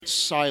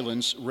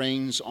silence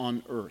reigns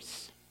on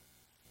earth,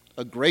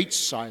 a great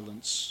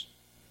silence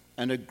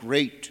and a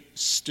great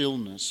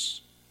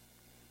stillness.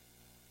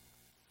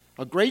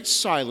 A great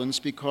silence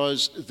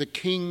because the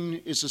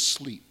King is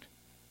asleep.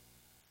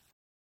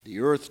 The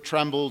earth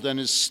trembled and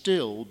is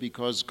still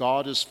because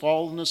God has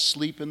fallen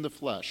asleep in the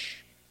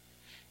flesh,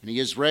 and he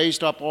has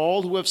raised up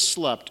all who have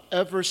slept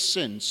ever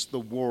since the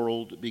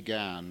world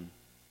began.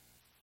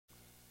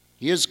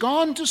 He has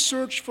gone to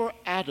search for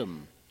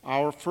Adam,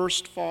 our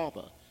first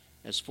father,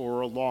 as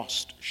for a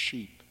lost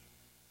sheep.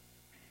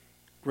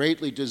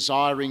 Greatly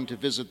desiring to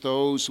visit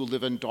those who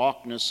live in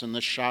darkness and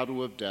the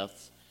shadow of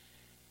death,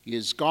 he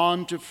has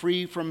gone to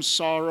free from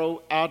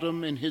sorrow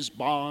Adam in his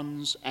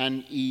bonds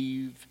and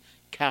Eve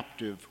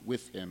captive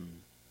with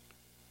him.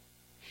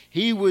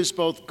 He was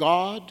both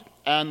God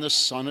and the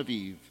son of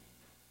Eve.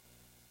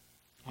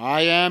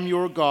 I am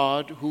your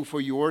God, who for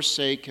your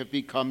sake have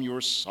become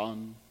your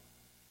son.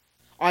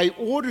 I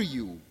order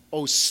you,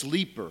 O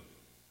sleeper,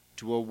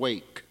 to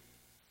awake.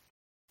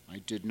 I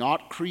did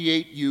not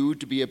create you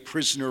to be a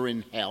prisoner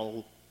in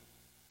hell.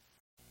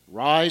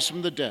 Rise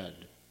from the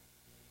dead,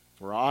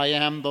 for I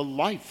am the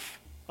life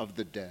of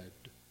the dead.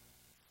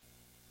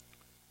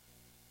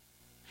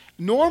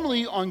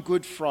 Normally on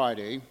Good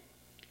Friday,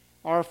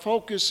 our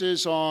focus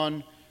is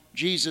on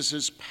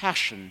Jesus'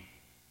 passion,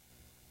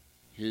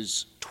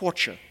 his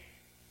torture,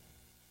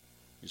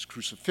 his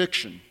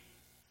crucifixion,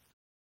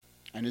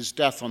 and his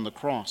death on the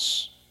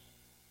cross.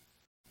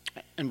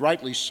 And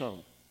rightly so.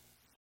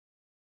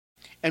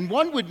 And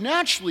one would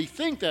naturally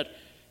think that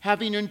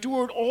having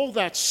endured all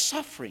that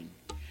suffering,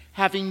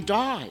 having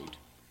died,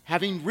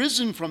 having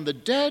risen from the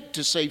dead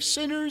to save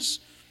sinners,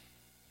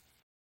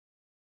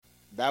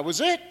 that was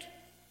it.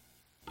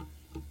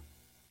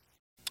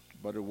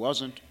 But it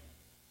wasn't.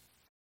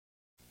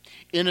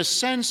 In a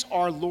sense,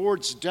 our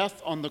Lord's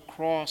death on the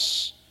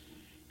cross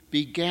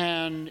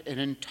began an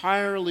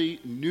entirely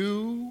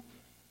new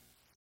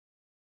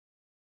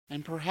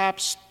and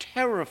perhaps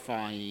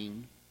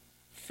terrifying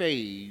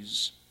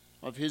phase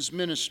of his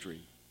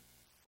ministry.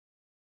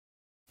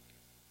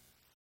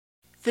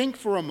 Think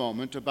for a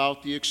moment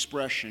about the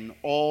expression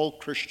all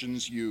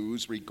Christians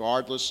use,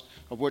 regardless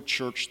of what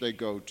church they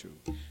go to.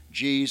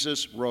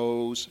 Jesus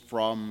rose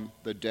from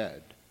the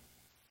dead.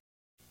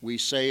 We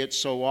say it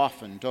so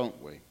often,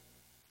 don't we?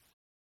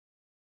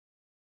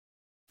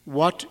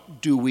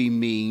 What do we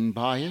mean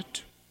by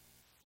it?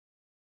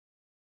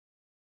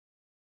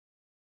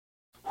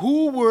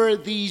 Who were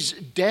these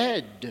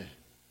dead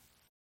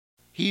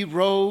he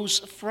rose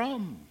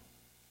from?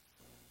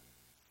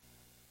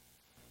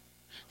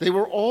 They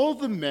were all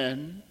the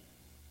men,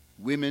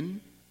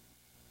 women,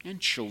 and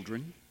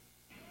children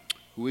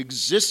who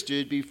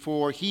existed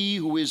before he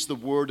who is the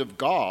Word of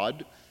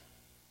God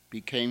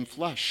became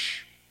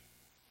flesh.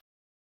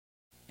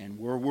 And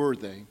where were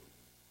they?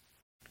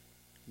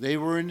 They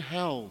were in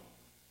hell.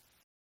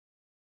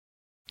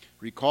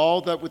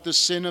 Recall that with the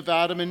sin of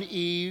Adam and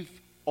Eve,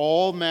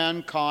 all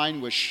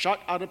mankind was shut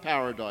out of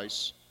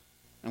paradise,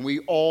 and we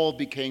all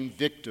became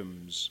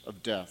victims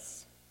of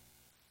death.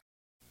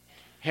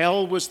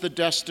 Hell was the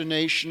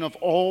destination of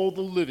all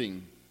the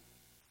living,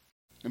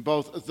 and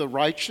both the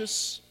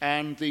righteous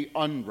and the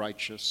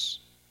unrighteous.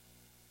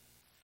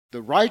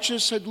 The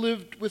righteous had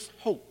lived with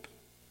hope.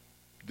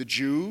 The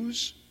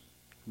Jews,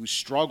 who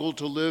struggled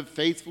to live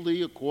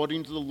faithfully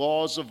according to the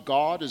laws of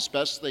God as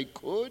best they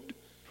could,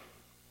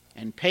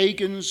 and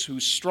pagans who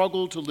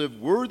struggled to live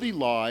worthy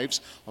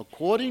lives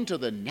according to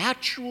the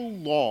natural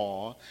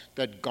law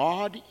that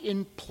God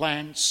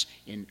implants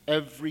in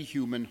every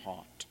human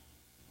heart.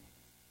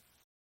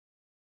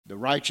 The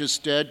righteous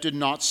dead did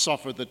not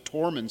suffer the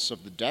torments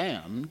of the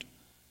damned,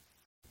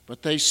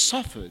 but they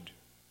suffered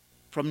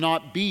from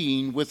not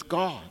being with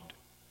God.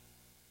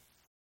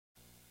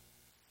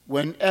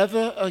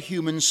 Whenever a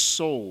human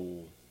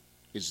soul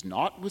is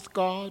not with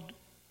God,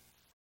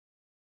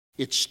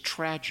 it's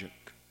tragic.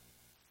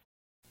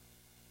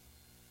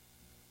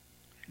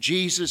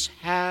 Jesus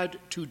had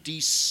to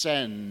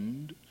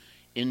descend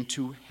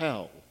into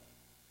hell,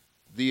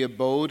 the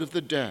abode of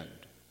the dead,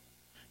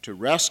 to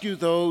rescue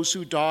those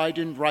who died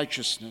in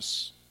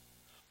righteousness.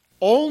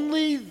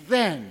 Only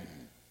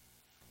then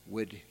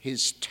would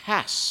his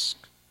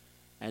task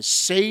as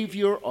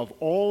Savior of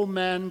all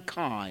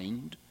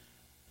mankind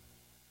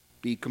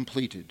be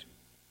completed.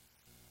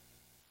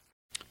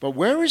 But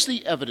where is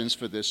the evidence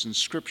for this in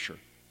Scripture?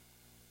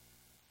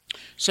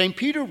 St.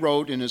 Peter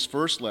wrote in his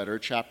first letter,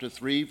 chapter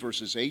 3,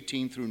 verses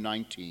 18 through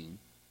 19,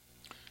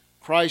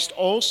 Christ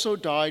also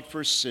died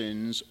for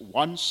sins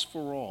once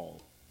for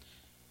all,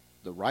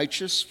 the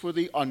righteous for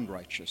the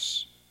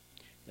unrighteous,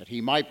 that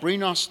he might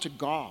bring us to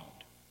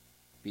God,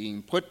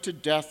 being put to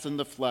death in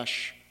the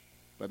flesh,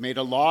 but made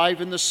alive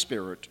in the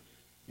Spirit,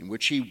 in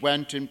which he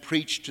went and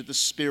preached to the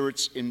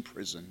spirits in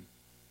prison.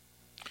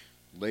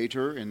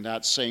 Later, in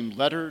that same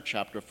letter,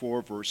 chapter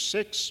 4, verse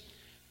 6,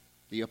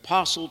 the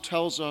apostle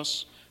tells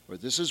us, for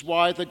this is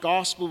why the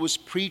gospel was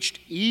preached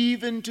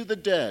even to the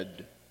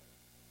dead,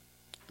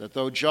 that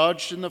though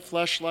judged in the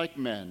flesh like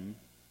men,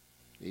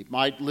 they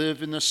might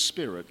live in the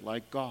spirit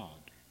like God.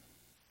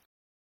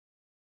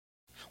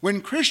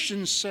 When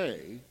Christians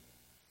say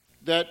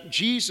that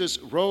Jesus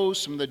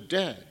rose from the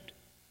dead,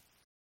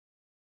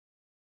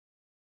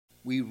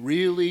 we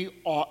really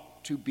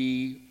ought to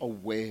be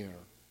aware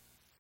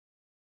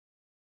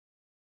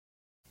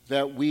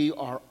that we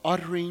are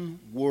uttering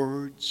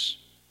words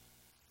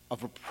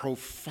of a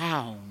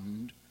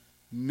profound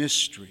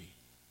mystery.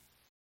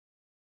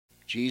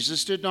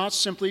 Jesus did not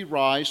simply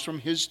rise from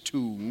his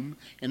tomb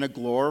in a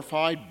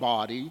glorified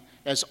body,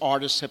 as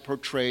artists have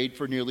portrayed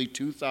for nearly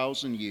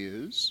 2,000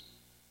 years.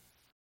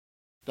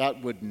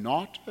 That would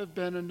not have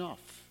been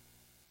enough.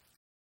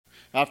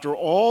 After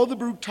all the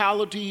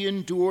brutality he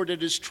endured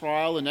at his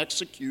trial and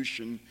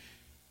execution,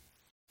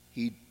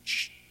 he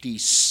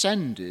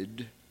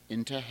descended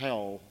into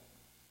hell,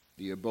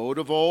 the abode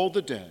of all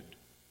the dead,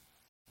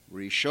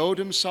 where he showed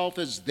himself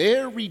as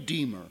their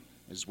Redeemer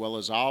as well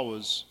as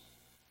ours,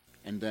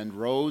 and then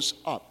rose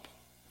up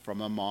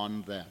from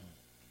among them.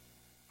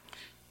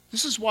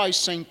 This is why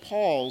St.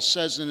 Paul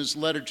says in his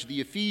letter to the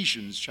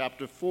Ephesians,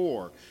 chapter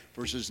 4,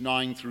 verses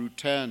 9 through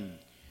 10,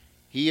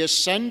 he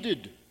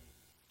ascended.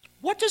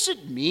 What does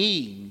it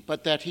mean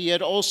but that he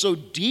had also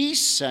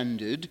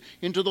descended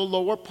into the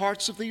lower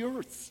parts of the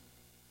earth?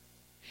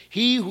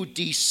 He who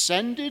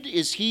descended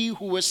is he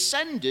who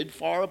ascended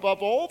far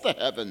above all the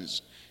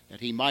heavens,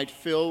 that he might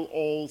fill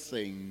all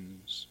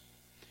things.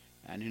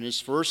 And in his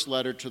first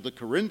letter to the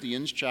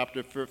Corinthians,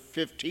 chapter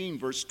 15,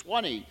 verse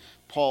 20,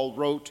 Paul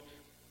wrote,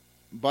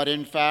 "But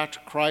in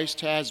fact,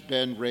 Christ has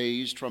been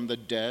raised from the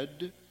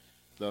dead,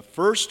 the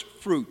first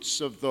fruits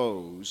of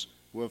those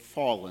who have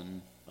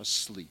fallen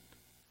asleep."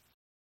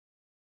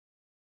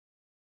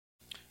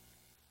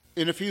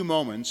 In a few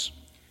moments,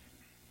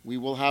 we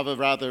will have a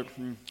rather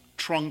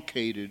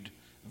truncated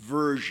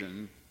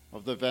version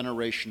of the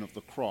veneration of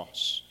the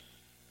cross.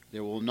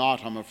 There will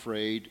not, I'm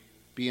afraid,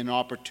 be an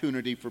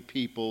opportunity for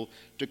people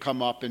to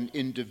come up and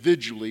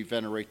individually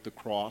venerate the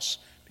cross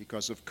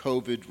because of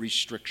COVID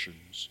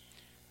restrictions.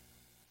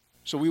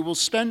 So we will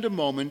spend a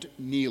moment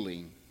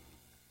kneeling.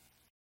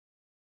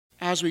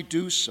 As we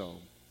do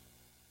so,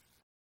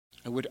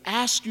 I would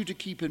ask you to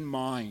keep in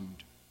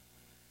mind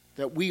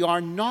that we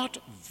are not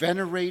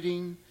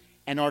venerating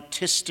an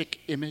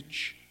artistic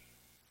image.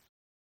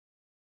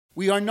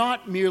 We are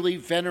not merely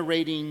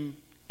venerating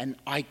an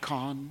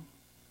icon.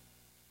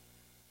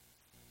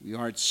 We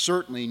are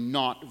certainly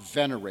not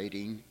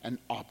venerating an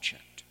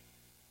object.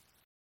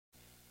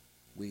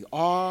 We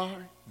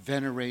are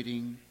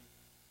venerating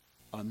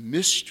a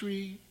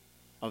mystery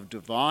of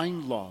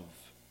divine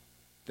love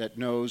that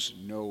knows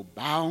no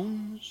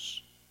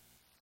bounds,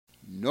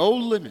 no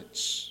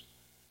limits,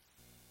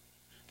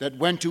 that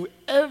went to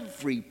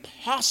every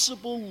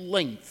possible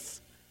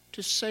length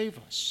to save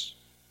us,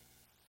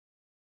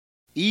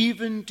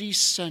 even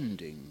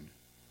descending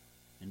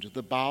into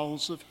the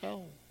bowels of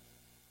hell.